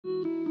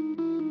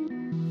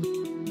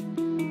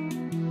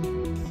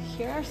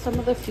are some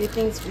of the few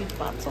things we've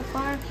bought so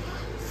far.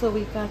 So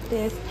we got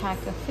this pack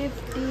of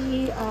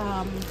 50. It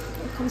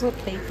comes with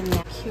plates and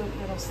that cute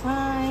little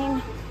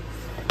sign.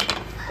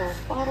 Those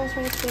bottles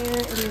right there.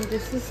 And then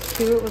this is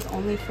cute. It was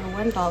only for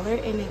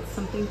 $1, and it's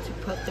something to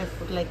put their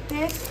food like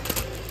this.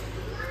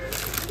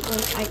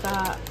 And I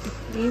got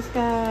these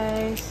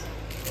guys,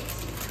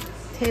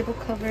 table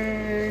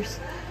covers,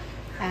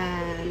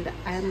 and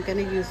I'm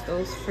gonna use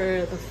those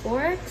for the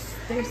forks.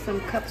 There's some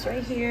cups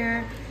right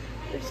here.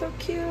 They're so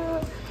cute.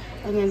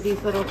 And then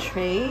these little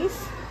trays.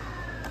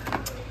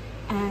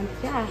 And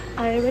yeah,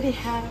 I already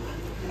have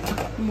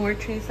more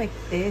trays like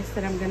this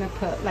that I'm gonna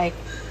put like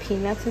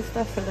peanuts and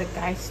stuff for the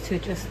guys to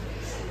just,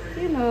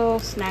 you know,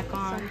 snack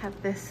on. So I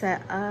have this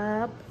set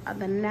up,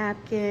 the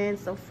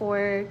napkins, the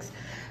forks,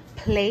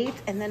 plate,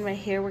 and then right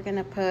here we're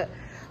gonna put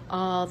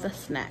all the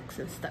snacks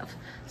and stuff.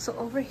 So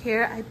over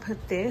here I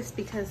put this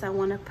because I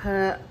want to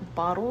put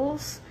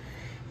bottles,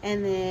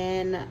 and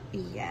then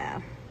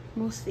yeah,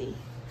 we'll see.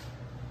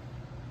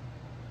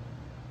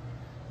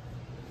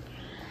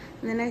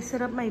 And then I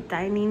set up my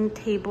dining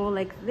table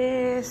like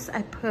this.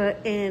 I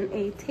put in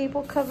a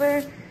table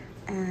cover,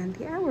 and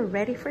yeah, we're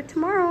ready for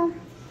tomorrow.